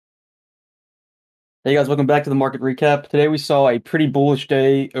Hey guys, welcome back to the market recap. Today we saw a pretty bullish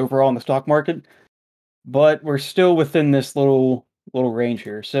day overall in the stock market, but we're still within this little range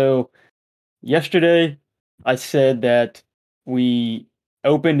here. So yesterday I said that we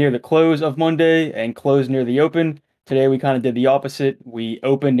opened near the close of Monday and closed near the open. Today we kind of did the opposite. We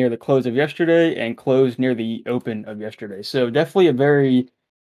opened near the close of yesterday and closed near the open of yesterday. So definitely a very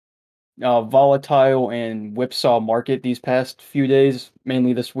volatile and whipsaw market these past few days,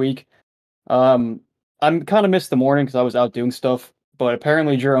 mainly this week. Um, I'm kind of missed the morning because I was out doing stuff, but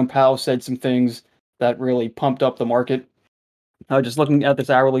apparently Jerome Powell said some things that really pumped up the market. Just looking at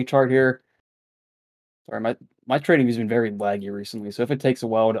this hourly chart here. Sorry, my trading has been very laggy recently, so if it takes a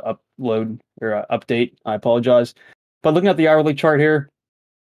while to upload or update, I apologize. But looking at the hourly chart here,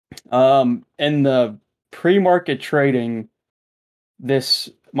 in the pre-market trading, this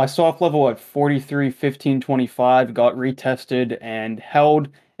my soft level at 43.1525 got retested and held,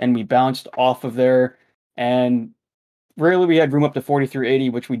 and we bounced off of there. And really, we had room up to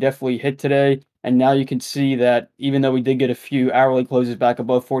 43.80, which we definitely hit today. And now you can see that even though we did get a few hourly closes back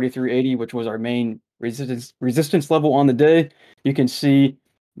above 43.80, which was our main resistance level on the day, you can see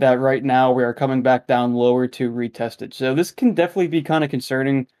that right now we are coming back down lower to retest it. So this can definitely be kind of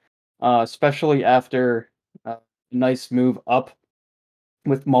concerning, especially after a nice move up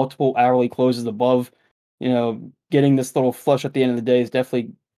with multiple hourly closes above. Getting this little flush at the end of the day is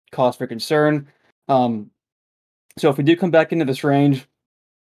definitely cause for concern. Um, so if we do come back into this range,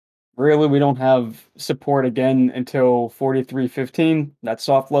 really we don't have support again until 43.15, that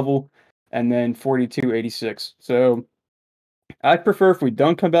soft level, and then 42.86. So I'd prefer if we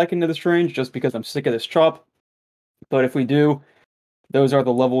don't come back into this range just because I'm sick of this chop. But if we do, those are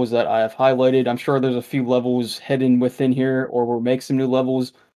the levels that I have highlighted. I'm sure there's a few levels hidden within here, or we'll make some new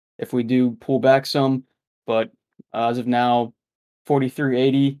levels if we do pull back some. But as of now,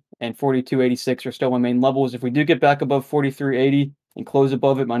 43.80 and 42.86 are still my main levels. If we do get back above 43.80 and close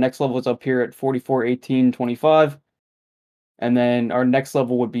above it, my next level is up here at 44.1825. And then our next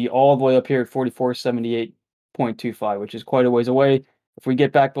level would be all the way up here at 44.78.25, which is quite a ways away. If we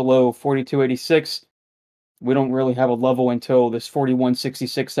get back below 42.86, we don't really have a level until this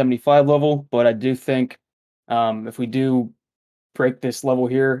 41.6675 level, but I do think if we do break this level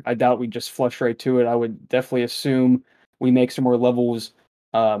here, I doubt we just flush right to it. I would definitely assume we make some more levels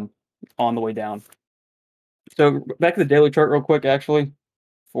um, on the way down. So back to the daily chart real quick, actually,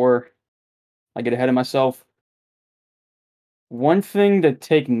 before I get ahead of myself. One thing to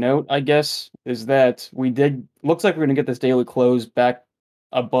take note, I guess, is that looks like we're going to get this daily close back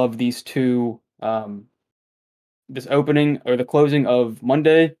above these two this opening or the closing of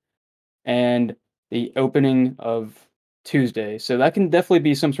Monday and the opening of Tuesday. So that can definitely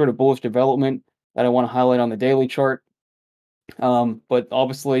be some sort of bullish development that I want to highlight on the daily chart. But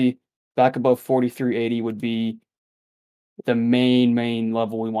obviously, back above 43.80 would be the main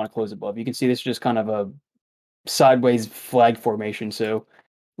level we want to close above. You can see this is just kind of a sideways flag formation. So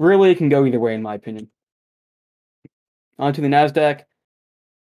really, it can go either way, in my opinion. On to the Nasdaq.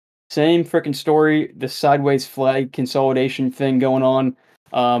 Same freaking story. The sideways flag consolidation thing going on.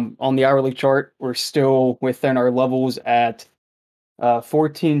 On the hourly chart, we're still within our levels at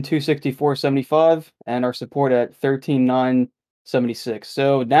 14,264.75 and our support at 13,976.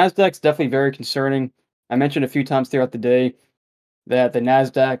 So Nasdaq's definitely very concerning. I mentioned a few times throughout the day that the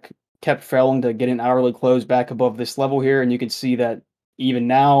Nasdaq kept failing to get an hourly close back above this level here, and you can see that even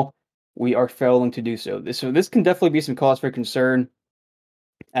now we are failing to do so. This can definitely be some cause for concern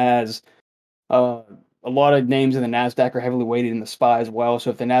as uh, a lot of names in the Nasdaq are heavily weighted in the SPY as well. So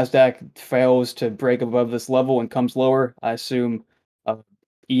if the Nasdaq fails to break above this level and comes lower, I assume uh,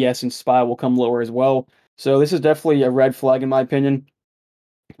 ES and SPY will come lower as well. So this is definitely a red flag in my opinion.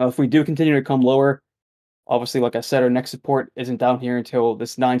 If we do continue to come lower, obviously, like I said, our next support isn't down here until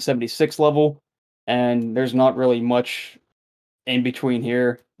this 976 level, and there's not really much in between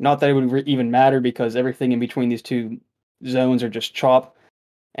here. Not that it would even matter because everything in between these two zones are just chop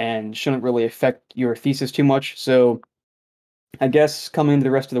and shouldn't really affect your thesis too much. So I guess coming into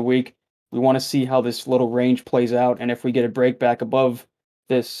the rest of the week, we want to see how this little range plays out. And if we get a break back above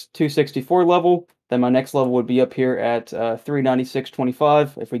this 264 level, then my next level would be up here at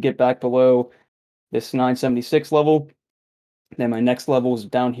 396.25. If we get back below this 976 level, then my next level is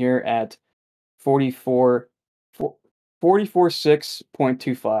down here at 44,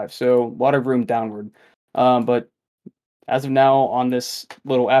 44.6.25. So a lot of room downward. But as of now, on this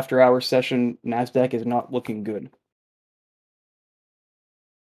little after hour session, Nasdaq is not looking good.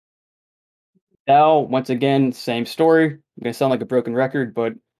 Dow, once again, same story. I'm gonna sound like a broken record,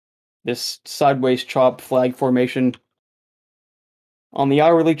 but this sideways chop flag formation on the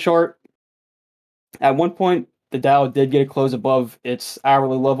hourly chart At one point, the Dow did get a close above its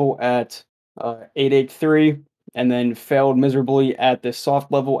hourly level at 883, and then failed miserably at this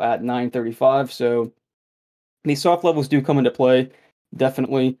soft level at 935. So these soft levels do come into play,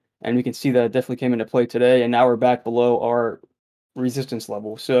 definitely, and we can see that it definitely came into play today. And now we're back below our resistance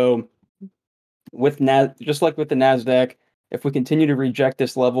level. So just like with the Nasdaq, if we continue to reject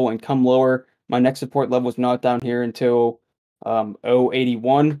this level and come lower, my next support level is not down here until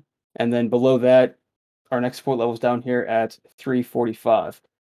 081, and then below that, our next support level is down here at 345.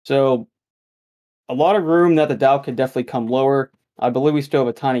 So a lot of room that the Dow could definitely come lower. I believe we still have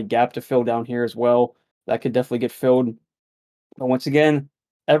a tiny gap to fill down here as well. That could definitely get filled. But once again,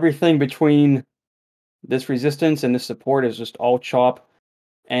 everything between this resistance and this support is just all chop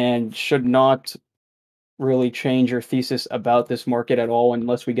and should not really change your thesis about this market at all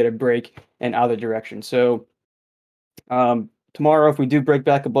unless we get a break in either direction. So tomorrow, if we do break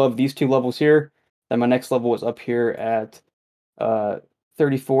back above these two levels here, then my next level is up here at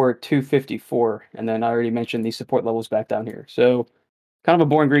 34,254, and then I already mentioned these support levels back down here. So kind of a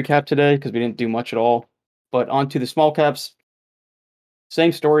boring recap today because we didn't do much at all. But on to the small caps.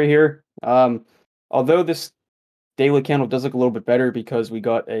 Same story here. Although this daily candle does look a little bit better because we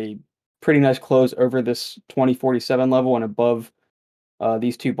got a pretty nice close over this 2047 level and above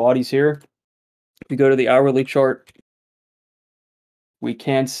these two bodies here. If we go to the hourly chart, we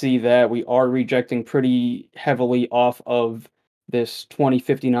can see that we are rejecting pretty heavily off of this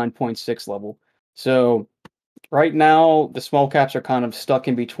 2059.6 level. So right now, the small caps are kind of stuck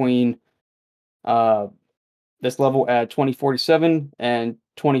in between uh, this level at 2047 and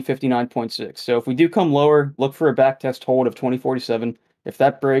 2059.6. So if we do come lower, look for a backtest hold of 2047. If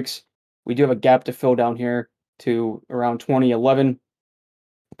that breaks, we do have a gap to fill down here to around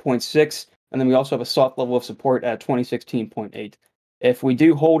 2011.6, and then we also have a soft level of support at 2016.8. If we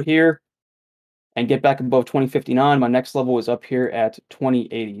do hold here and get back above 2059, my next level is up here at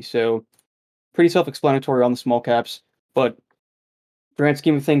 2080. So pretty self-explanatory on the small caps, but grand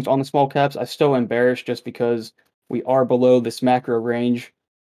scheme of things on the small caps, I still am bearish just because we are below this macro range,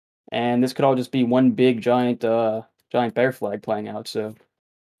 and this could all just be one big giant bear flag playing out. So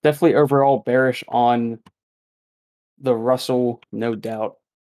definitely overall bearish on the Russell, no doubt.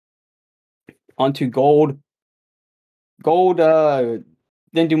 Onto gold. Gold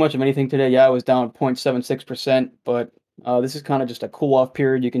didn't do much of anything today. Yeah, it was down 0.76%, but this is kind of just a cool off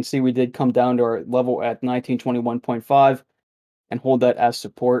period. You can see we did come down to our level at 1921.5 and hold that as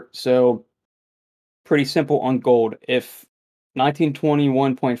support. So pretty simple on gold. If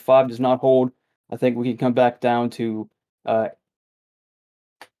 1921.5 does not hold, I think we can come back down to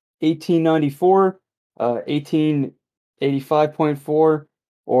 1894, 1885.4,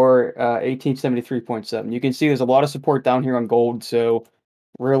 or 1873.7. You can see there's a lot of support down here on gold, so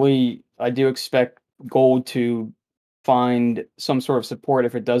really I do expect gold to find some sort of support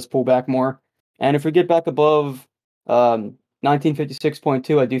if it does pull back more. And if we get back above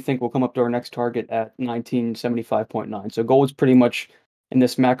 1956.2, I do think we'll come up to our next target at 1975.9. So gold's pretty much in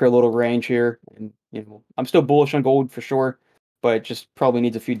this macro little range here, and I'm still bullish on gold for sure, but it just probably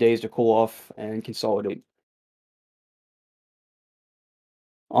needs a few days to cool off and consolidate.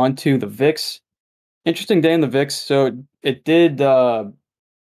 Onto the VIX. Interesting day in the VIX. So it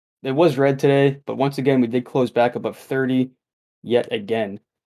was red today, but once again we did close back above 30 yet again.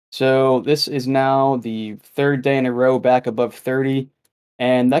 So this is now the third day in a row back above 30,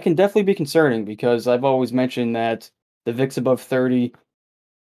 and that can definitely be concerning because I've always mentioned that the VIX above 30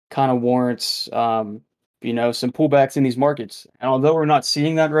 kind of warrants some pullbacks in these markets. And although we're not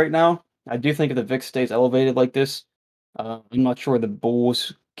seeing that right now, I do think if the VIX stays elevated like this, I'm not sure the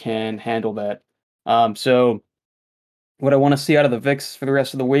bulls can handle that. So what I want to see out of the VIX for the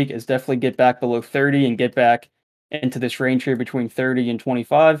rest of the week is definitely get back below 30 and get back into this range here between 30 and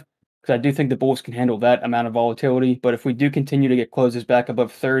 25, because I do think the bulls can handle that amount of volatility. But if we do continue to get closes back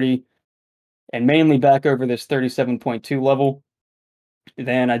above 30 and mainly back over this 37.2 level,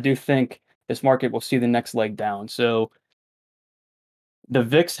 then I do think this market will see the next leg down. So the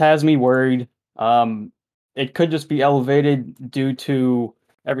VIX has me worried. It could just be elevated due to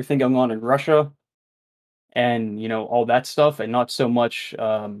everything going on in Russia and all that stuff, and not so much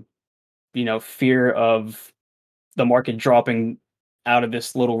fear of the market dropping out of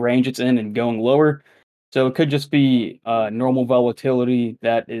this little range it's in and going lower. So it could just be normal volatility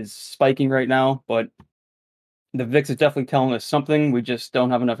that is spiking right now, but the VIX is definitely telling us something. We just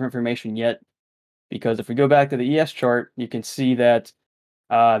don't have enough information yet, because if we go back to the ES chart, you can see that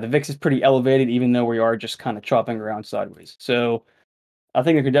the VIX is pretty elevated, even though we are just kind of chopping around sideways. So I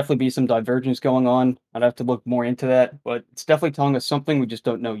think there could definitely be some divergence going on. I'd have to look more into that, but it's definitely telling us something we just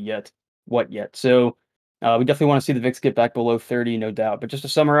don't know yet. what yet. So we definitely want to see the VIX get back below 30, no doubt. But just to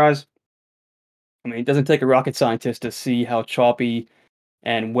summarize, I mean, it doesn't take a rocket scientist to see how choppy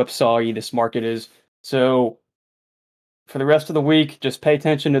and whipsawy this market is. So for the rest of the week, just pay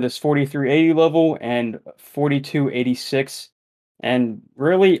attention to this 43.80 level and 42.86. And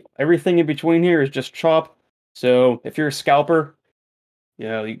really, everything in between here is just chop. So if you're a scalper,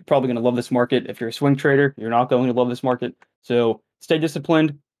 you're probably going to love this market. If you're a swing trader, you're not going to love this market. So stay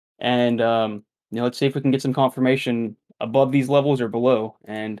disciplined and, let's see if we can get some confirmation above these levels or below.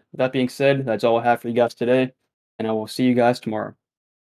 And with that being said, that's all I have for you guys today. And I will see you guys tomorrow.